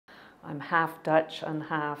I'm half Dutch and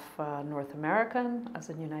half North American, as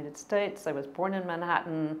in the United States. I was born in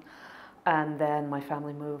Manhattan, and then my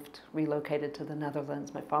family relocated to the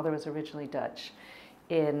Netherlands. My father was originally Dutch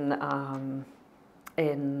in the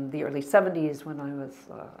early 70s when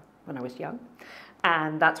I was young,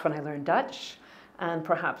 and that's when I learned Dutch. And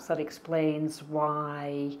perhaps that explains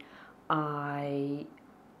why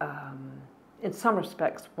in some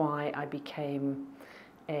respects, why I became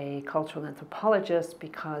a cultural anthropologist,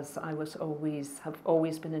 because I have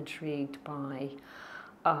always been intrigued by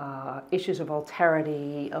issues of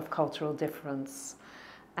alterity, of cultural difference,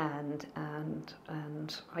 and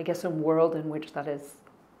I guess a world in which that is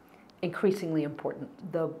increasingly important.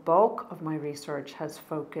 The bulk of my research has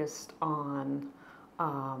focused on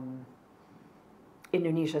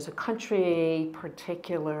Indonesia as a country,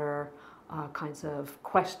 particular kinds of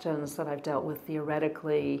questions that I've dealt with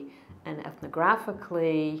theoretically and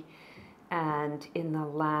ethnographically. And in the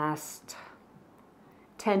last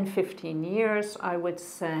 10, 15 years, I would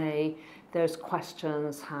say those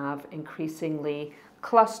questions have increasingly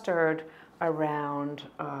clustered around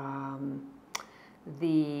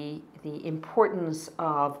the importance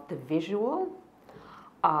of the visual,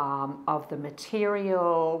 of the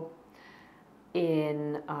material,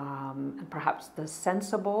 in perhaps the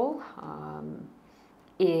sensible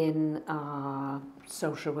in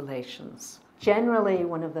social relations. Generally,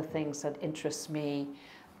 one of the things that interests me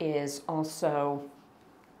is also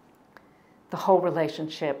the whole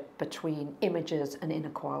relationship between images and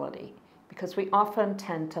inequality, because we often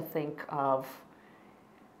tend to think of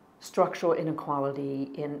structural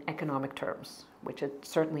inequality in economic terms, which it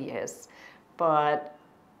certainly is, but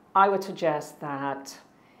I would suggest that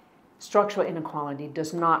structural inequality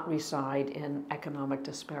does not reside in economic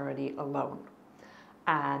disparity alone,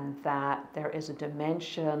 and that there is a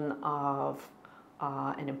dimension of,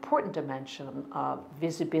 an important dimension of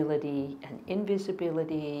visibility and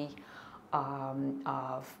invisibility,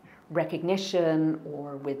 of recognition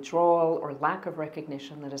or withdrawal or lack of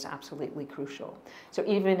recognition that is absolutely crucial. So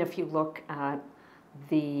even if you look at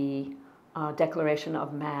the Declaration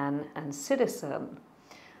of Man and Citizen,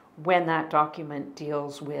 when that document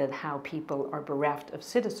deals with how people are bereft of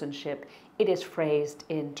citizenship, it is phrased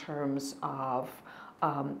in terms of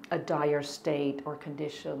a dire state or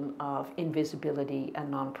condition of invisibility and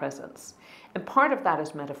non-presence. And part of that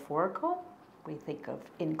is metaphorical. We think of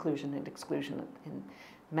inclusion and exclusion in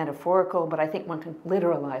metaphorical, but I think one can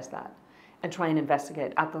literalize that and try and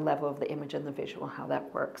investigate at the level of the image and the visual how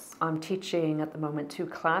that works. I'm teaching at the moment 2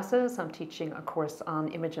 classes. I'm teaching a course on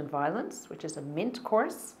image and violence, which is a MINT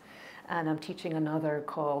course, and I'm teaching another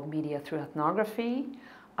called Media Through Ethnography.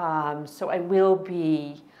 So I will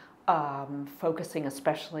be focusing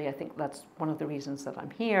especially, I think that's one of the reasons that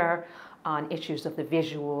I'm here, on issues of the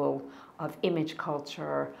visual, of image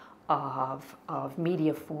culture, of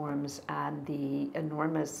media forms, and the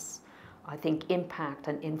enormous, I think, impact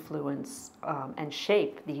and influence and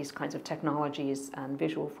shape these kinds of technologies and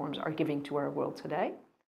visual forms are giving to our world today.